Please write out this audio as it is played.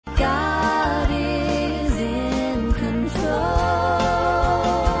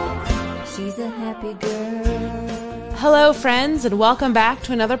happy girl. Hello, friends, and welcome back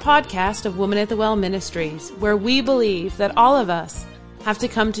to another podcast of Woman at the Well Ministries, where we believe that all of us have to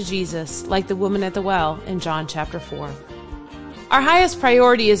come to Jesus like the woman at the well in John chapter 4. Our highest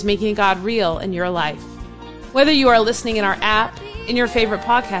priority is making God real in your life. Whether you are listening in our app, in your favorite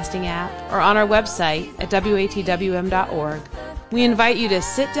podcasting app, or on our website at watwm.org, we invite you to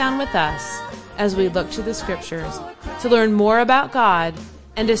sit down with us as we look to the scriptures to learn more about God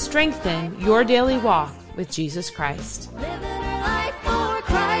and to strengthen your daily walk with Jesus Christ. Living her life for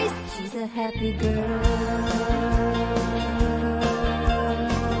Christ. She's a happy girl.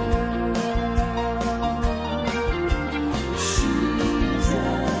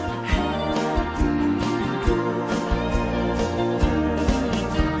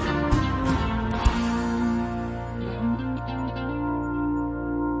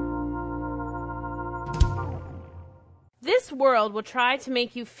 This world will try to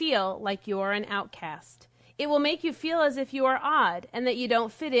make you feel like you're an outcast. It will make you feel as if you are odd and that you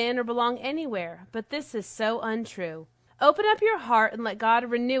don't fit in or belong anywhere, but this is so untrue. Open up your heart and let God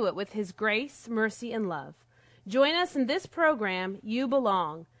renew it with His grace, mercy, and love. Join us in this program, You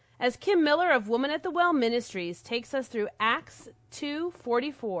Belong, as Kim Miller of Woman at the Well Ministries takes us through Acts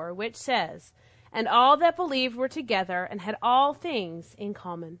 2:44, which says, "And all that believed were together and had all things in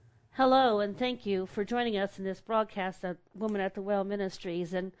common." Hello, and thank you for joining us in this broadcast of Woman at the Well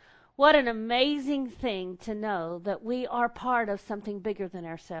Ministries. And what an amazing thing to know that we are part of something bigger than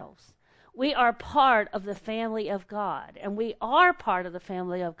ourselves. We are part of the family of God, and we are part of the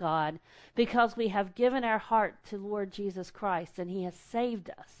family of God because we have given our heart to Lord Jesus Christ, and He has saved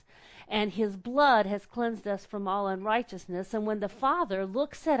us. And His blood has cleansed us from all unrighteousness. And when the Father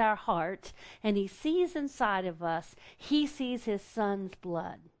looks at our heart and He sees inside of us, He sees His Son's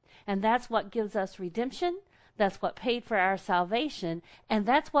blood. And that's what gives us redemption, that's what paid for our salvation, and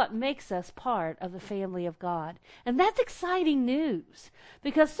that's what makes us part of the family of God. And that's exciting news,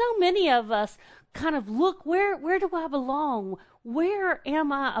 because so many of us kind of look, where do I belong? Where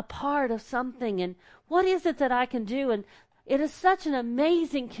am I a part of something? And what is it that I can do? And it is such an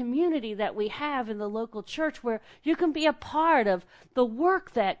amazing community that we have in the local church where you can be a part of the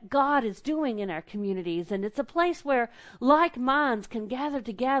work that God is doing in our communities. And it's a place where like minds can gather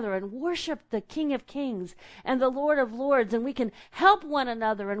together and worship the King of Kings and the Lord of Lords. And we can help one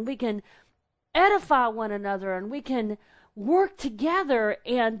another and we can edify one another and we can work together,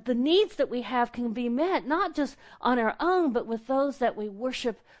 and the needs that we have can be met, not just on our own, but with those that we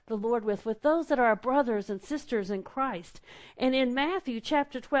worship the Lord with those that are our brothers and sisters in Christ. And in Matthew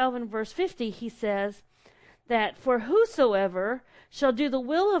chapter 12 and verse 50, He says that, "For whosoever shall do the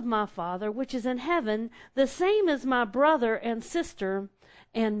will of my Father which is in heaven, the same is my brother and sister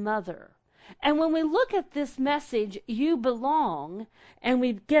and mother." And when we look at this message, you belong, and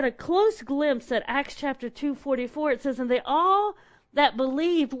we get a close glimpse at Acts chapter 2:44, it says, "And they all that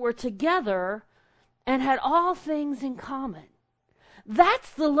believed were together and had all things in common."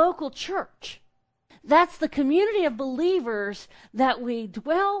 That's the local church. That's the community of believers that we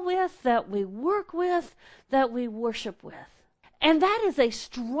dwell with, that we work with, that we worship with. And that is a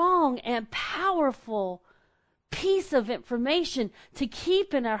strong and powerful piece of information to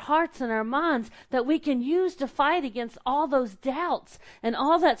keep in our hearts and our minds that we can use to fight against all those doubts and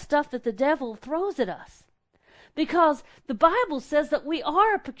all that stuff that the devil throws at us. Because the Bible says that we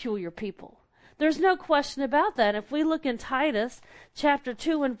are a peculiar people. There's no question about that. If we look in Titus chapter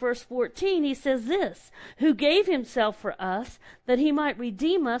 2 and verse 14, he says this, "Who gave Himself for us, that He might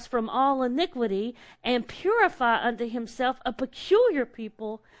redeem us from all iniquity, and purify unto Himself a peculiar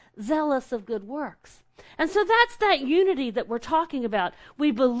people, zealous of good works." And so that's that unity that we're talking about. We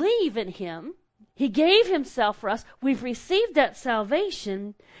believe in Him. He gave Himself for us. We've received that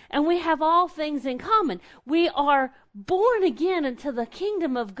salvation, and we have all things in common. We are born again into the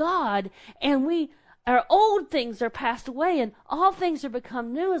kingdom of God, and our old things are passed away, and all things are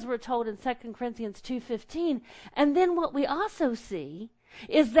become new, as we're told in 2 Corinthians 2:15. And then what we also see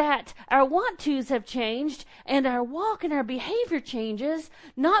is that our want-tos have changed, and our walk and our behavior changes,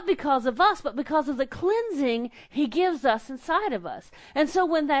 not because of us, but because of the cleansing He gives us inside of us. And so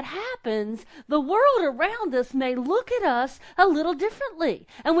when that happens, the world around us may look at us a little differently,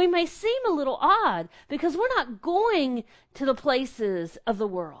 and we may seem a little odd, because we're not going to the places of the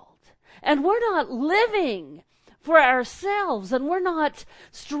world, and we're not living for ourselves, and we're not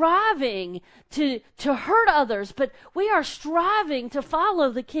striving to hurt others, but we are striving to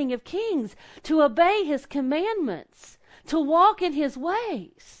follow the King of Kings, to obey His commandments, to walk in His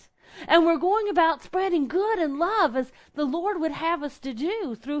ways. And we're going about spreading good and love as the Lord would have us to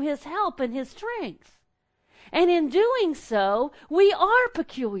do through His help and His strength. And in doing so, we are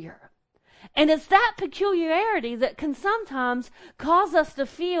peculiar. And it's that peculiarity that can sometimes cause us to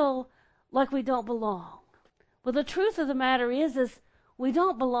feel like we don't belong. Well, the truth of the matter is we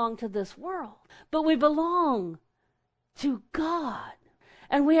don't belong to this world, but we belong to God.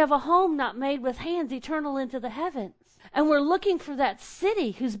 And we have a home not made with hands, eternal into the heavens. And we're looking for that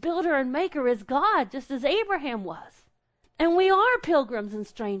city whose builder and maker is God, just as Abraham was. And we are pilgrims and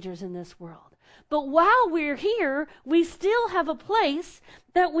strangers in this world. But while we're here, we still have a place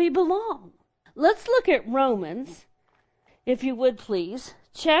that we belong. Let's look at Romans, if you would please,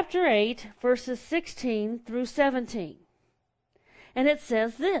 chapter 8, verses 16 through 17. And it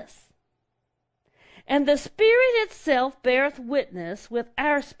says this: "And the Spirit itself beareth witness with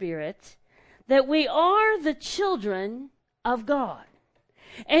our spirit that we are the children of God.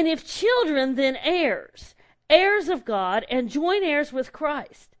 And if children, then heirs, heirs of God, and joint heirs with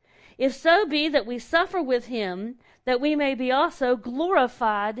Christ, if so be that we suffer with him, that we may be also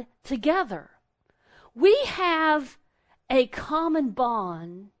glorified together." We have a common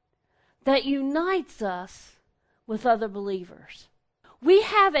bond that unites us with other believers. We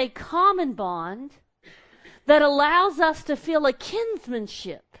have a common bond that allows us to feel a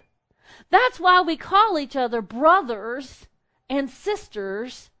kinsmanship. That's why we call each other brothers and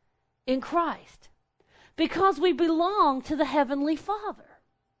sisters in Christ, because we belong to the Heavenly Father.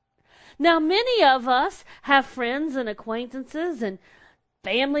 Now, many of us have friends and acquaintances and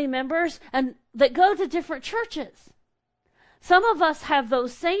family members and that go to different churches. Some of us have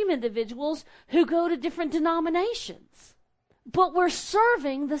those same individuals who go to different denominations, but we're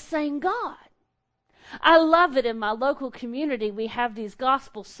serving the same God. I love it in my local community. We have these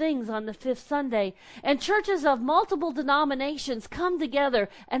gospel sings on the fifth Sunday, and churches of multiple denominations come together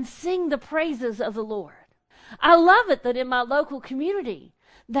and sing the praises of the Lord. I love it that in my local community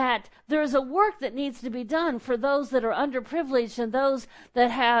that there's a work that needs to be done for those that are underprivileged and those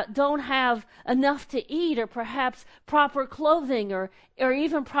that don't have enough to eat, or perhaps proper clothing or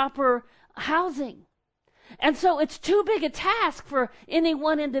even proper housing. And so it's too big a task for any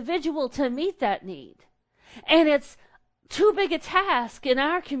one individual to meet that need. And it's too big a task in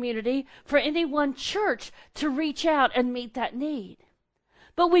our community for any one church to reach out and meet that need.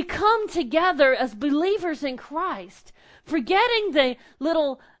 But we come together as believers in Christ, forgetting the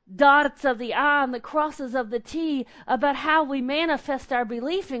little dots of the I and the crosses of the T about how we manifest our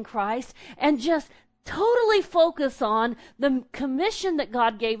belief in Christ, and just totally focus on the commission that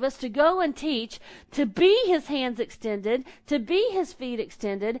God gave us to go and teach, to be his hands extended, to be his feet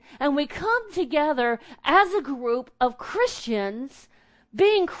extended. And we come together as a group of Christians,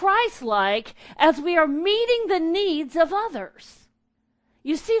 being Christ-like, as we are meeting the needs of others.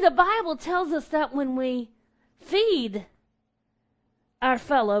 You see, the Bible tells us that when we feed our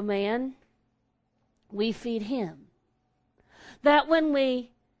fellow man, we feed him. That when we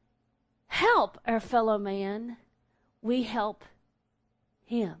help our fellow man, we help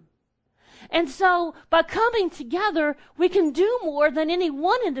him. And so, by coming together, we can do more than any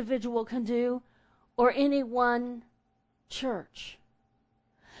one individual can do, or any one church.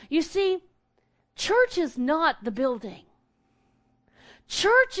 You see, church is not the building.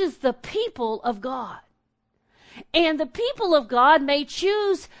 Church is the people of God. And the people of God may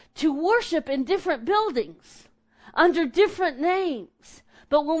choose to worship in different buildings, under different names.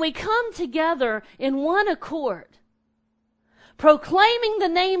 But when we come together in one accord, proclaiming the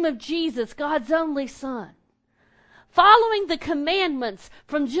name of Jesus, God's only Son, following the commandments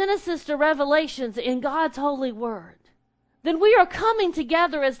from Genesis to Revelations in God's holy word, then we are coming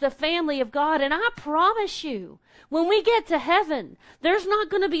together as the family of God. And I promise you, when we get to heaven, there's not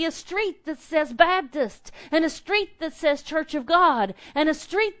going to be a street that says Baptist, and a street that says Church of God, and a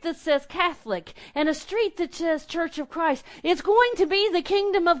street that says Catholic, and a street that says Church of Christ. It's going to be the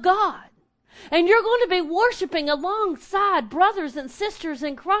kingdom of God. And you're going to be worshiping alongside brothers and sisters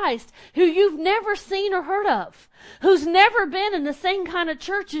in Christ who you've never seen or heard of, who's never been in the same kind of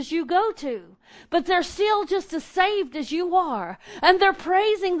church as you go to, but they're still just as saved as you are. And they're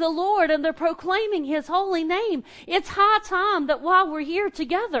praising the Lord and they're proclaiming his holy name. It's high time that while we're here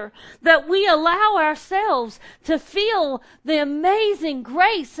together, that we allow ourselves to feel the amazing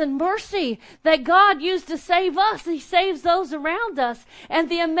grace and mercy that God used to save us. He saves those around us. And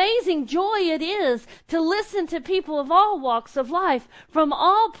the amazing joy it is to listen to people of all walks of life from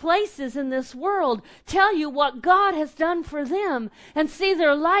all places in this world tell you what God has done for them, and see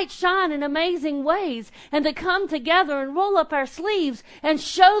their light shine in amazing ways, and to come together and roll up our sleeves and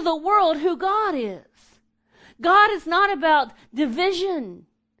show the world who God is. God is not about division,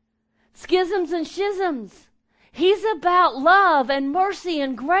 schisms and schisms. He's about love and mercy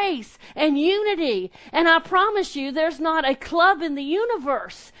and grace and unity. And I promise you, there's not a club in the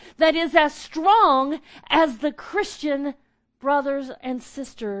universe that is as strong as the Christian brothers and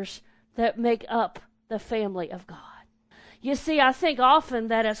sisters that make up the family of God. You see, I think often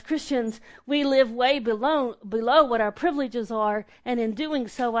that as Christians, we live way below what our privileges are, and in doing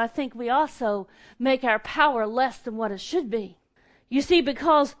so, I think we also make our power less than what it should be. You see,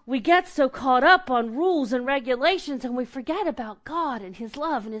 because we get so caught up on rules and regulations and we forget about God and His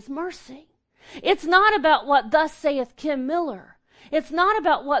love and His mercy. It's not about what thus saith Kim Miller. It's not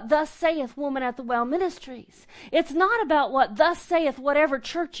about what thus saith Woman at the Well Ministries. It's not about what thus saith whatever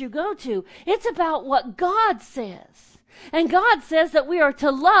church you go to. It's about what God says. And God says that we are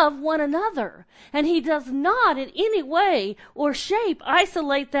to love one another. And He does not in any way or shape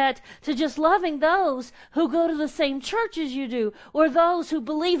isolate that to just loving those who go to the same church as you do, or those who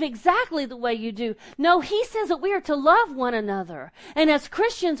believe exactly the way you do. No, He says that we are to love one another. And as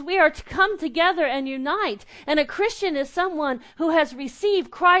Christians, we are to come together and unite. And a Christian is someone who has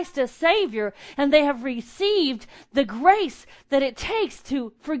received Christ as Savior, and they have received the grace that it takes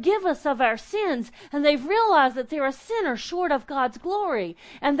to forgive us of our sins. And they've realized that they're a sinner short of God's glory,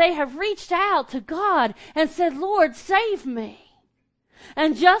 and they have reached out to God and said, Lord, save me.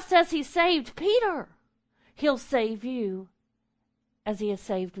 And just as He saved Peter, He'll save you as He has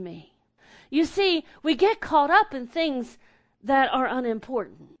saved me. You see, we get caught up in things that are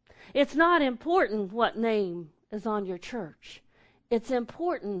unimportant. It's not important what name is on your church. It's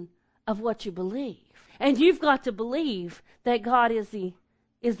important of what you believe. And you've got to believe that God is the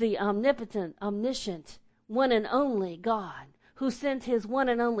omnipotent, omniscient, one and only God who sent His one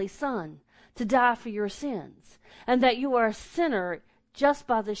and only Son to die for your sins, and that you are a sinner just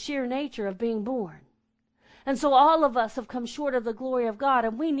by the sheer nature of being born. And so all of us have come short of the glory of God,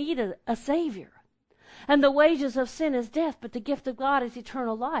 and we need a Savior. And the wages of sin is death, but the gift of God is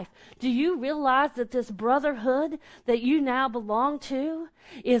eternal life. Do you realize that this brotherhood that you now belong to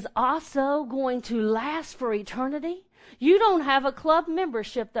is also going to last for eternity? You don't have a club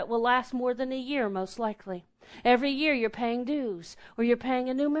membership that will last more than a year, most likely. Every year you're paying dues or you're paying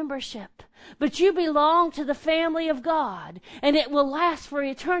a new membership. But you belong to the family of God, and it will last for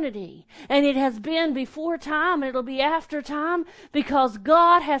eternity. And it has been before time, and it'll be after time, because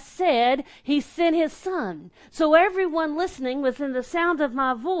God has said He sent His Son. So everyone listening within the sound of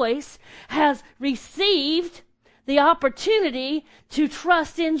my voice has received the opportunity to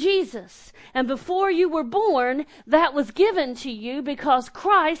trust in Jesus. And before you were born, that was given to you because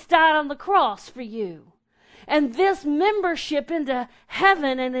Christ died on the cross for you. And this membership into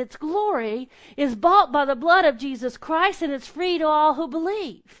heaven and its glory is bought by the blood of Jesus Christ, and it's free to all who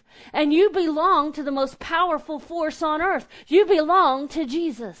believe. And you belong to the most powerful force on earth. You belong to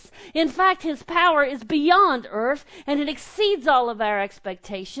Jesus. In fact, His power is beyond earth, and it exceeds all of our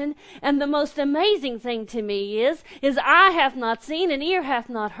expectation. And the most amazing thing to me is eye hath not seen and ear hath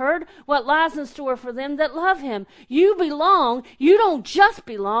not heard what lies in store for them that love Him. You belong. You don't just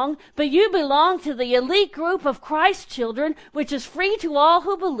belong, but you belong to the elite group of Christ's children, which is free to all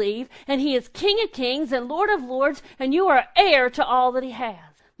who believe, and He is King of kings and Lord of lords, and you are heir to all that He has.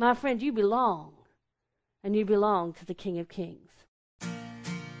 My friend, you belong, and you belong to the King of Kings.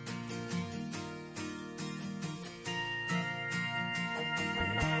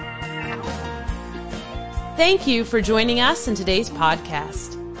 Thank you for joining us in today's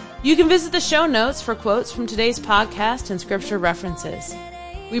podcast. You can visit the show notes for quotes from today's podcast and scripture references.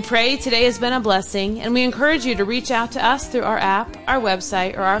 We pray today has been a blessing, and we encourage you to reach out to us through our app, our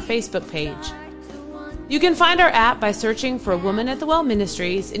website, or our Facebook page. You can find our app by searching for Woman at the Well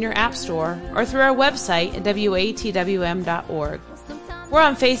Ministries in your app store or through our website at watwm.org. We're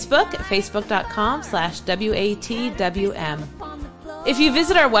on Facebook at facebook.com/watwm. If you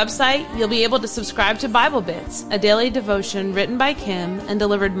visit our website, you'll be able to subscribe to Bible Bits, a daily devotion written by Kim and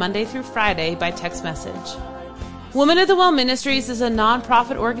delivered Monday through Friday by text message. Woman at the Well Ministries is a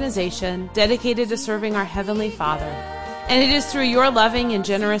non-profit organization dedicated to serving our Heavenly Father. And it is through your loving and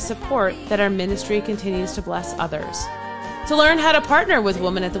generous support that our ministry continues to bless others. To learn how to partner with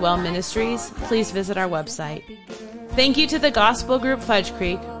Woman at the Well Ministries, please visit our website. Thank you to the gospel group Fudge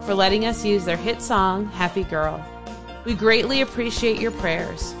Creek for letting us use their hit song, Happy Girl. We greatly appreciate your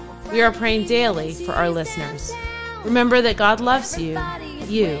prayers. We are praying daily for our listeners. Remember that God loves you.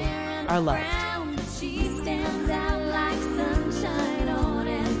 You are loved.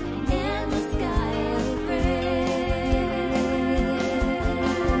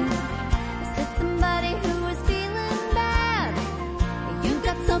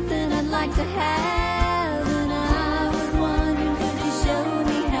 Like to have, and I was wondering, could you show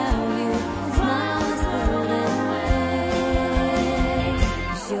me how you smile this world and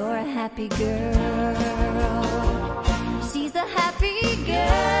happy girl. She's a happy girl.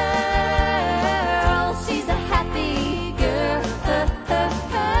 She's a happy girl.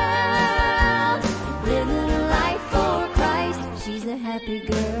 Living life for Christ. She's a happy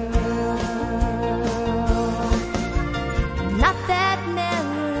girl. Not that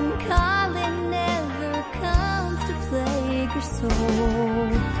melancholy never comes to plague her soul.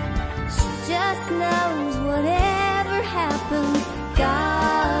 She just knows whatever happens,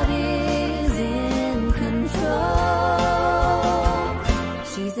 God is in control.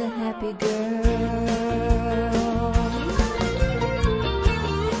 She's a happy girl.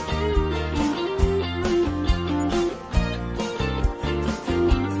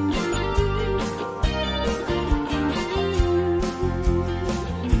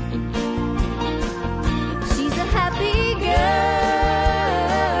 She's a happy girl.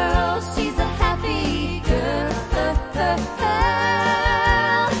 She's a happy girl.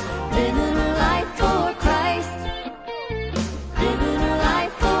 Living her life for Christ. Living her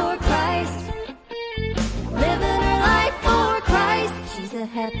life for Christ. Living her life for Christ. She's a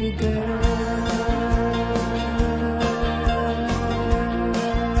happy girl.